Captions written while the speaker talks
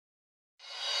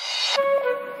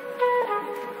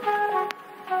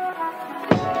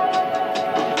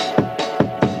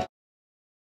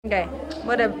Okay,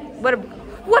 what up,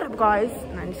 guys?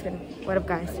 No, I'm just kidding. What up,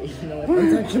 guys?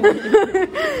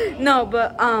 No,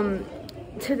 but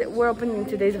we're opening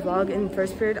today's vlog in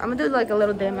first period. I'm gonna do like a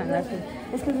little day in my lesson.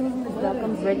 It's because it was Miss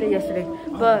Malcolm's birthday yesterday.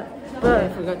 But I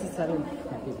forgot to tell him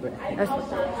happy birthday.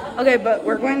 Okay, but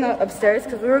we're going upstairs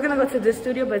because we were gonna go to this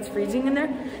studio, but it's freezing in there,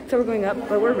 so we're going up.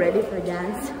 But we're ready for a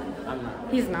dance. I'm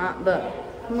not. He's not, but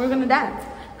we're gonna dance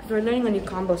because we're learning a new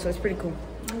combo, so it's pretty cool.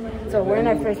 So we're in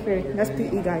our first period. That's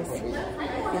PE, guys.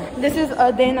 Yeah. This is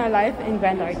a day in our life in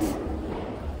Grand Arts.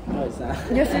 No, it's not.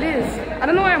 Yes, it is. I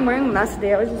don't know what I'm wearing last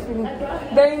day. I was just feeling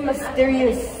very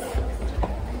mysterious,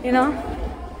 you know?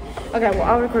 Okay, well,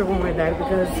 I'll record when we're there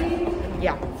because,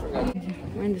 yeah.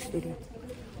 We're in the studio.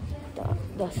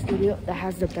 The studio that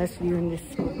has the best view in this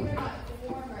school.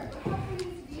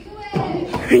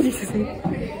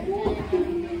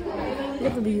 Look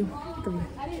at the view.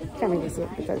 Can't really see it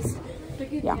because,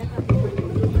 yeah.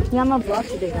 Yeah, I'm on vlog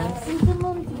today, guys.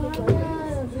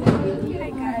 Hi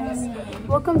guys,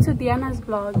 welcome to Diana's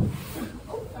vlog.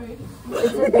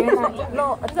 This is Diana.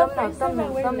 No, a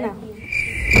thumbnail.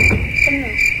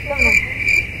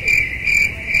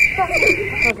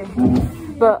 Okay.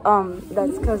 But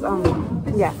that's because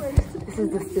yeah, this is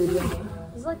the studio.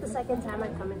 This is like the second time I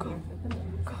come in here.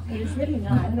 It's really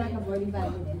not. I'm like avoiding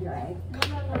that with your egg.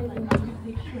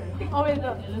 Oh wait,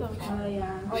 no. Oh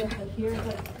yeah. Oh yeah. Here's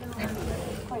the.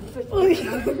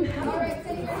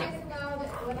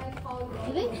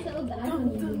 It looks so bad.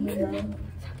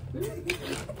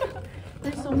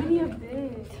 There's so many of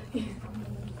this.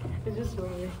 It's just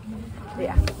weird.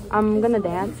 Yeah, I'm gonna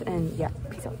dance and yeah,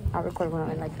 peace out. I'll record when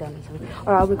I'm like done or something,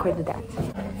 or I'll record the dance.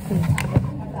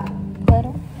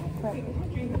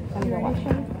 Let me go watch.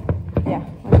 Yeah,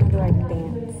 we're gonna do our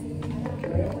dance.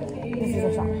 This is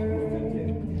our song.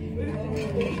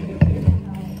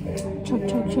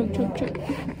 Chug.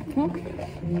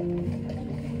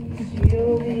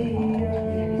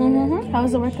 How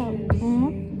was the workout?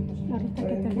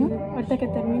 Ahorita que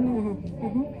termine.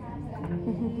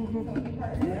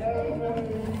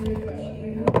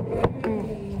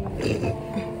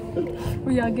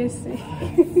 We all get sick.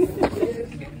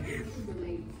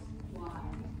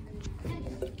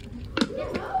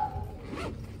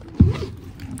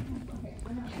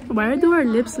 Why do our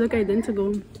lips look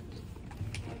identical?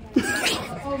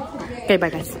 Okay, bye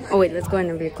guys. Oh wait, let's go in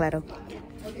and read Claro.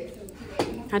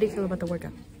 How do you feel about the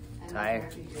workout?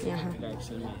 Tired. Yeah.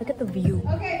 Look at the view.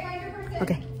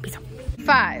 Okay, peace out.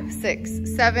 5, 6,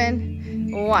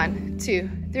 7, 1, 2,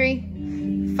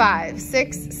 3, 5,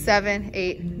 6, 7,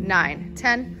 8, 9,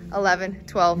 10, 11,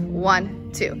 12,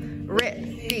 1, 2. Rip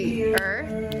the earth.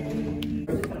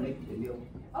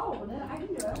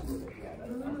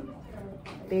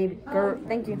 Baby girl,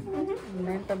 thank you.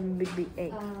 Big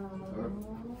egg.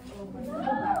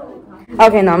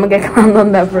 Okay, no, I'm gonna get clowned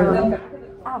on that for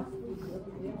Ow.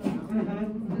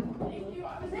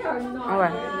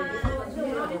 Alright.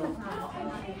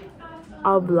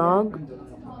 I'll vlog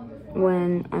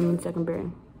when I'm in second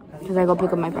period. Because I go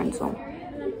pick up my friend, so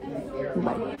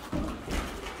bye.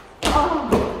 Oh,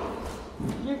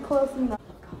 you're close enough.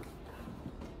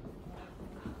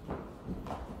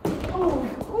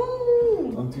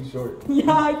 Oh, I'm too short.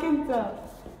 yeah, I can tell.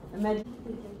 Imagine.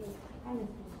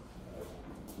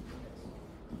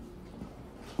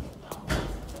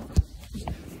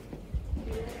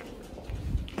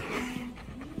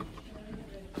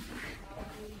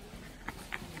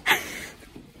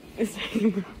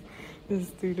 This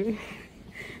student.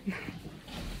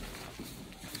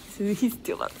 So he's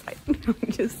still outside. I'm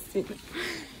just seeing.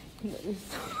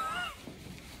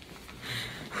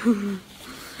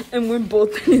 And we're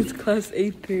both in his class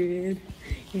 8th period.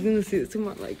 He's gonna see it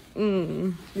tomorrow. Like,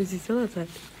 is he still outside?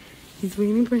 He's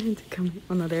waiting for him to come.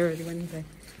 Oh no, they already went inside.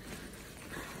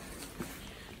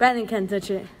 Brandon can't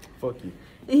touch it. Fuck you.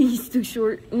 He's too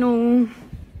short. No.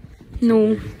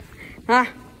 Ah.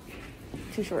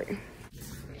 Too short.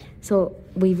 So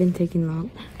we've been taking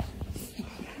long.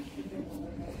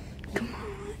 Come on.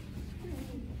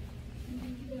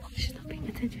 She's not paying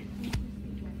attention.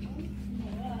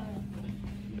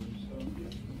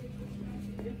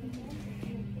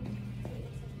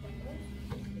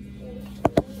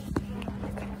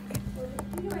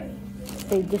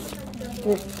 Stay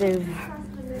descriptive.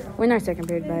 We're in our second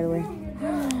period, by the way.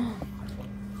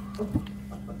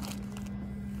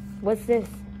 What's this?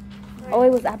 Oh,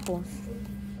 it was apples.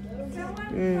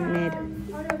 Mid.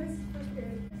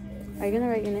 Are you gonna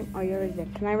write your name? Oh, you're already there.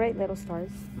 Can I write little stars?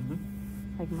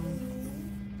 Like mine.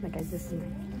 Like this is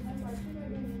mine.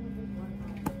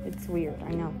 It's weird,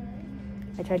 I know.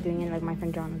 I tried doing it like my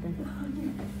friend Jonathan.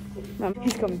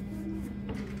 He's coming.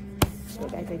 So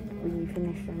guys, we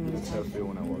finished our meal. I feel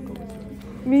when I walk over to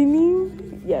it.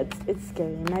 Meaning? Yeah, it's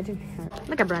scary. Imagine her.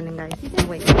 Look at Brandon, guys.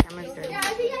 Wait, the camera's dirty.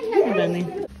 Look at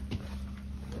Brandon.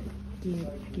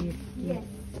 Yes.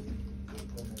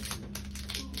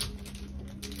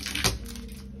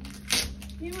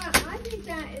 You know what? I think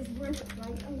that is worth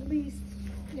like at least,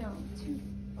 you know,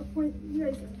 a point. You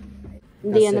guys.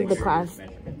 The end of the class.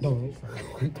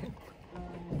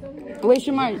 Wait,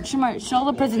 Shamar, show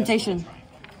the presentation.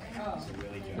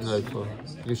 No, cool.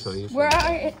 You show.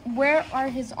 Where are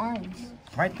his arms?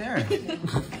 Right there.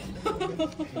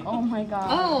 Oh my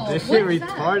god. This shit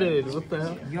retarded. What the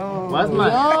hell? Yo. Why's my...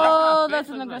 Oh, that's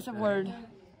an aggressive word.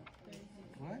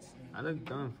 What? I look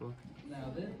dumb, fool.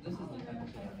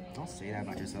 Don't say that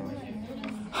about yourself.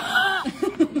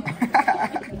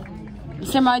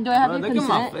 Shamar, do I have your Look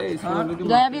consent? at my face. Huh?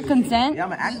 Do I have your consent? Yeah,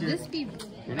 I'm an actor.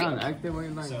 You're not an actor? What are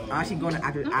you like? I'm actually going to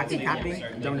acting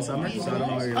during the summer, so I don't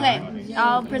know where you're Okay,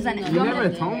 I'll present it. You never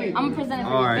told me. I'm gonna present it for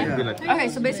you. Alright, okay? be like... Okay,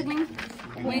 so basically,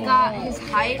 we got his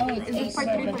height. Is this part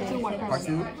 3, part 2, what? Part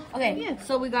 2? Okay,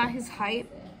 so we got his height.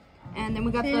 And then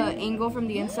we got the angle from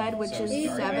the inside, which is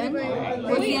 7.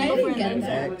 What's the angle from the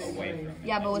inside?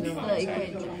 Yeah, but what's the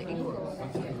equation?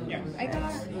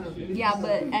 Yeah,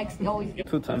 but X always...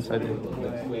 2 times I did.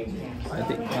 I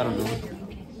think, I don't know.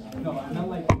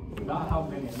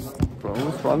 Bro,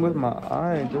 what's wrong with my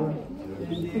eye, dude?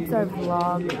 It's our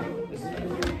vlog.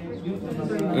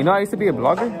 You know, I used to be a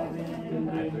blogger.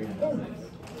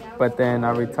 But then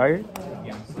I retired.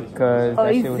 Because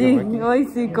that shit wasn't working. I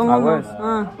see. Come I on. was.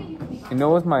 You know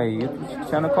what's my YouTube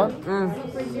channel called?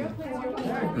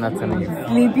 I'm not telling you.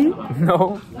 Sleepy?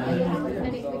 No.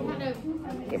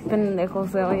 Qué pendejo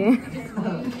se oye.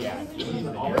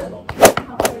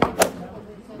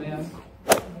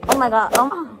 Oh my god.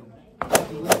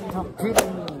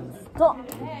 Stop.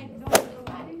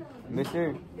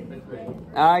 Mister.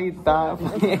 Ah, you thought.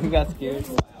 You got scared.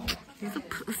 He's a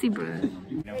pussy, bro.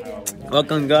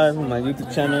 Welcome, guys, to my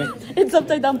YouTube channel. It's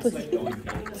upside down pussy.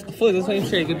 Fool, that's why you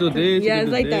say you can do this. Yeah, you it's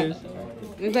can like do that. this.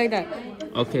 It's like that.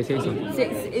 Okay, say something.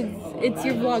 It's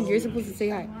your vlog. You're supposed to say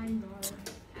hi.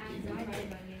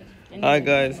 Hi,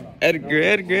 guys.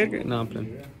 Edgar. No, I'm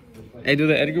playing. Hey, do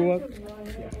the Edgar walk?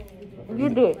 You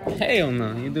do it. Hell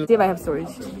no, you do. See if I have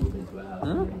storage.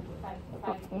 Huh?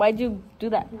 Why'd you do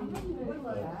that?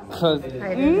 Because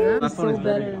My phone is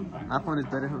better. My phone is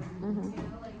better, huh?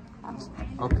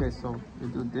 Okay, so we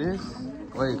do this.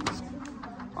 Wait.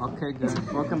 Okay, guys.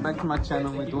 Welcome back to my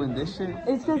channel. We're doing this shit.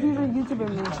 It's because he's a YouTuber,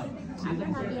 man.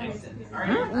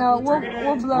 No, we'll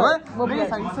blur. What? We'll Please,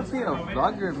 blur. I used to be a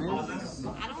vlogger, man.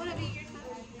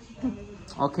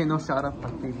 Okay, no shout out for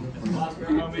people.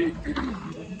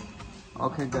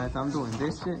 Okay, guys, I'm doing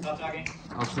this shit.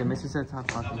 Okay, Missy said stop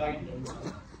talking.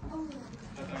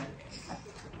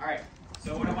 Alright,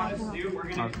 so what I want us to do, we're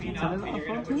going to clean up and you're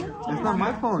going to put your It's not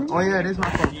my phone. Oh, yeah, it is my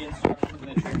phone.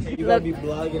 instructions. You gotta be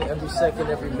vlogging every second,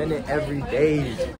 every minute, every day.